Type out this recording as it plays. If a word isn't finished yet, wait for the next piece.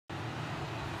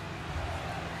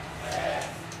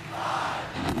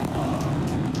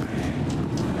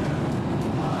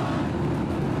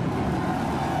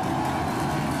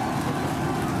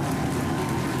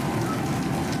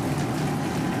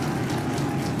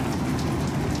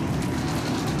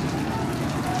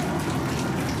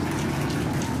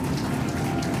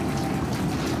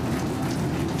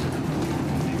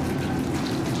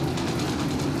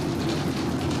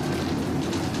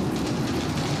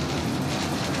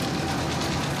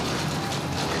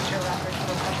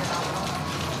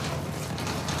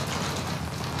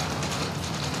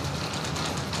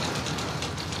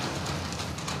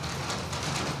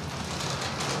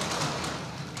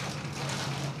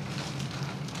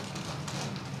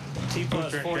T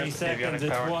plus 40 seconds.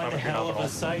 It's one hell of a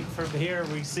sight from here.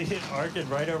 We see it arcing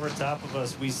right over top of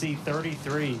us. We see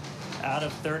 33 out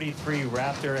of 33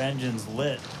 Raptor engines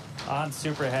lit on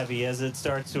Super Heavy as it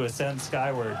starts to ascend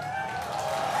skyward.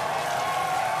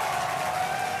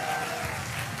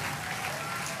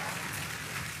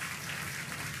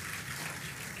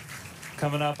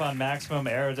 Coming up on maximum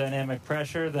aerodynamic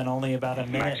pressure, then only about a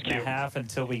minute and a half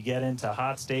until we get into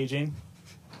hot staging.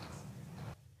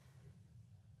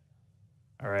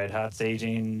 All right, hot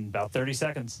staging, about 30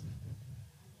 seconds.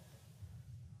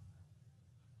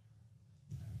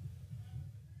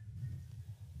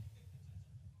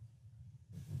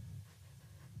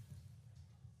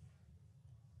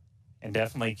 And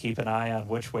definitely keep an eye on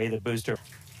which way the booster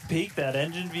peak, that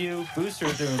engine view,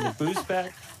 booster doing the boost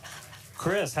back.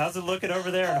 Chris, how's it looking over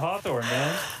there in Hawthorne,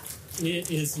 man? It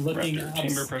is looking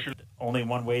chamber pressure. Only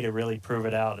one way to really prove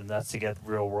it out, and that's to get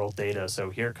real world data.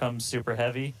 So here comes Super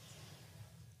Heavy.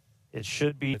 It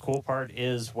should be, the cool part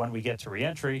is when we get to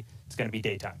reentry, it's going to be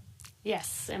daytime.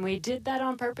 Yes, and we did that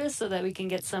on purpose so that we can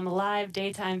get some live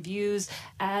daytime views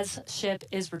as ship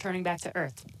is returning back to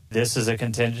Earth. This is a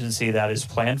contingency that is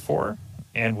planned for,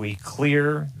 and we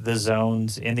clear the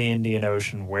zones in the Indian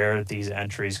Ocean where these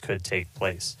entries could take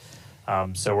place.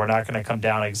 So we're not going to come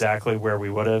down exactly where we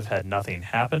would have had nothing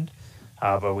happened,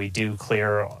 but we do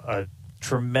clear a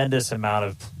tremendous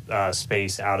amount of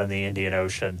space out in the Indian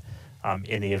Ocean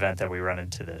in the event that we run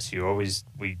into this.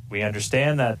 We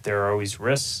understand that there are always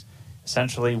risks,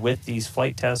 essentially, with these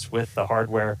flight tests, with the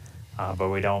hardware, but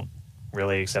we don't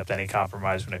really accept any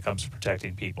compromise when it comes to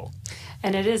protecting people.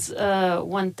 And it is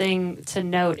one thing to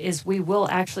note is we will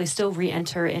actually still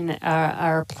re-enter in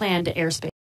our planned airspace.